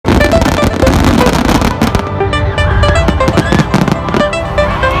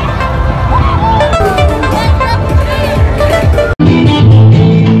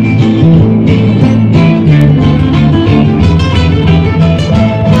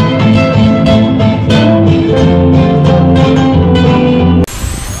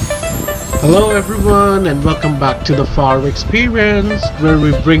and welcome back to the Far Experience, where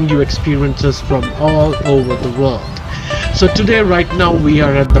we bring you experiences from all over the world. So today, right now, we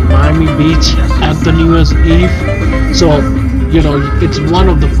are at the Miami Beach at the New Year's Eve. So, it's one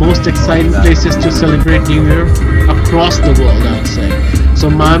of the most exciting places to celebrate New Year across the world, I would say. So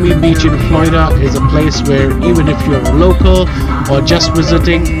Miami Beach in Florida is a place where even if you're local or just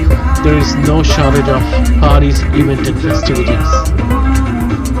visiting, there is no shortage of parties, events and festivities.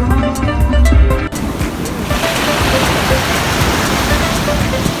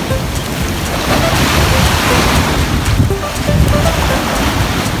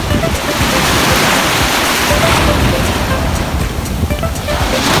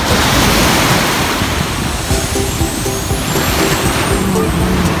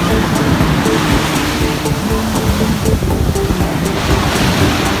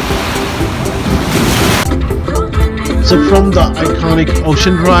 So from the iconic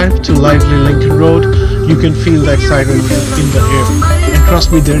Ocean Drive to lively Lincoln Road, you can feel the excitement in the air. And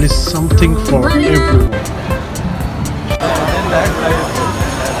trust me, there is something for everyone.